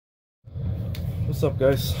What's up,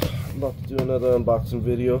 guys? I'm about to do another unboxing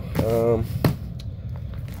video.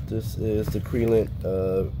 This is the Crelant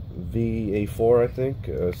V4A, I think.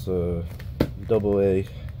 It's a AA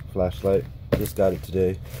flashlight. Just got it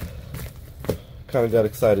today. Kind of got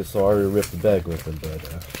excited, so I already ripped the bag open, but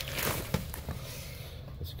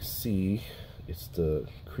as you can see, it's the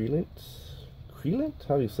Crelant?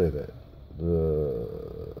 How do you say that?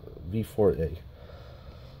 The V4A.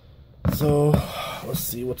 So let's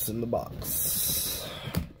see what's in the box.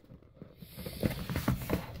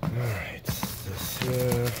 Alright, this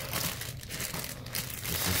here.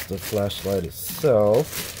 This is the flashlight itself.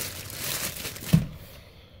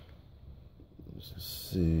 As you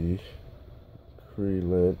see,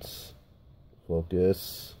 Crelant,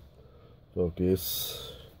 focus, Crelant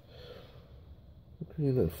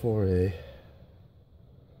 4A.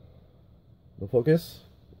 No focus?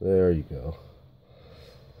 There you go.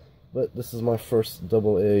 But this is my first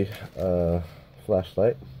AA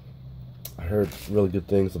flashlight. I heard really good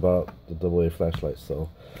things about the AA flashlight, so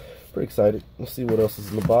pretty excited. Let's see what else is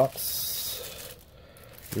in the box.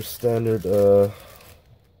 Your standard little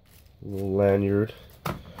lanyard.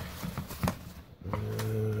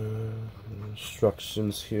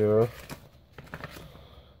 Instructions here.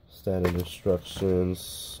 Standard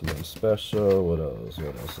instructions. Nothing special. What else?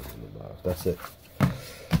 What else is in the box? That's it.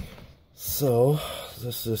 So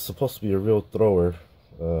this is supposed to be a real thrower.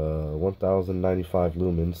 1095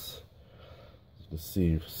 lumens. You can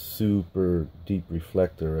see super deep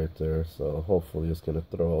reflector right there. So hopefully it's gonna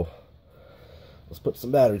throw. Let's put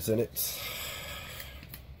some batteries in it.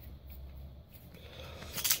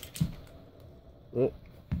 Oh,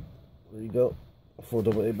 there you go. 4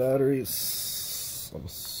 AA batteries. I'm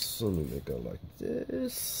assuming they go like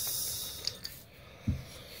this.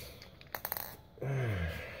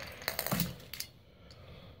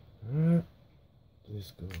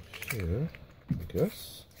 These go here, I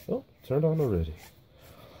guess. Oh, turned on already.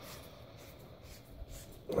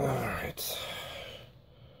 Alright.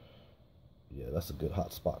 Yeah, that's a good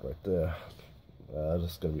hot spot right there.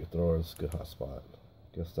 This is going to be a thrower. This is a good hot spot.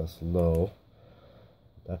 Guess that's low.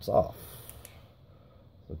 That's off.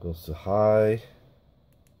 So it goes to high,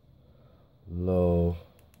 low,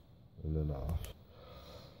 and then off.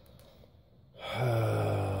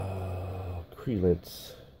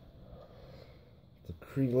 Crelant. The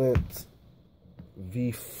Crelant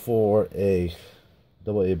V4A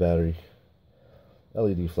AA battery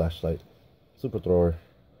LED flashlight, super thrower.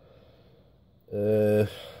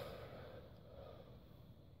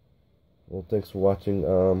 Well, thanks for watching.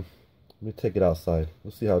 Let me take it outside.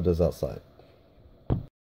 Let's see how it does outside.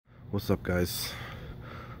 What's up, guys?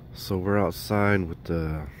 So we're outside with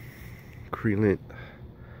the Crelant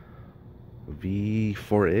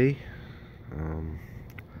V4A.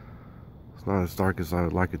 It's not as dark as I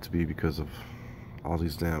would like it to be because of all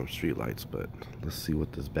these damn street lights, but let's see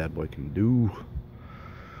what this bad boy can do.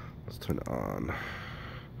 Let's turn it on.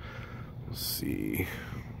 Let's see.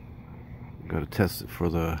 Gotta test it for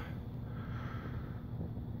the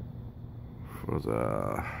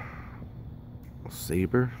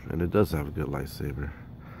saber, and it does have a good lightsaber.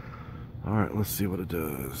 Alright, let's see what it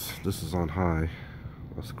does. This is on high.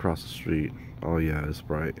 That's across the street. Oh yeah, it's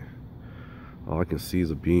bright. All I can see is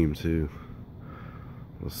a beam too.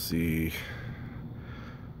 Let's see.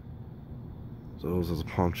 Those are the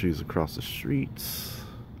palm trees across the streets.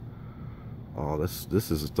 Oh, this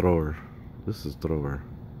is a thrower. This is a thrower.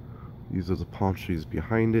 These are the palm trees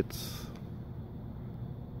behind it.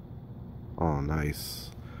 Oh,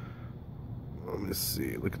 nice. Let me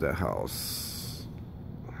see. Look at that house.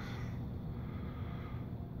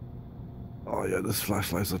 Oh yeah, this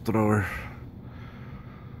flashlight's a thrower.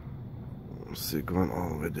 Let's see, going all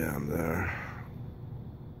the way down there.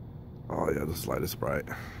 Oh yeah, this light is bright.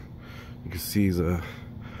 You can see the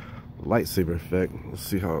lightsaber effect. Let's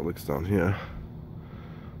see how it looks down here.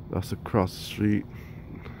 That's across the street.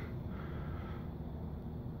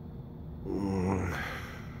 Oh,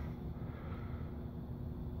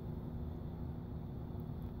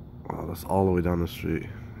 that's all the way down the street.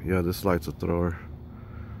 Yeah, this light's a thrower.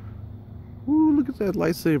 Ooh, look at that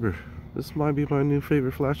lightsaber. This might be my new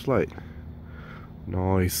favorite flashlight.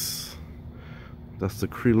 Nice. That's the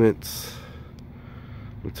Crelant.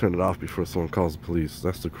 Let me turn it off before someone calls the police.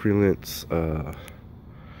 That's the Crelant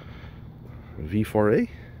V4A.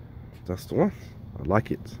 That's the one. I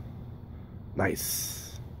like it.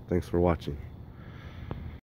 Nice. Thanks for watching.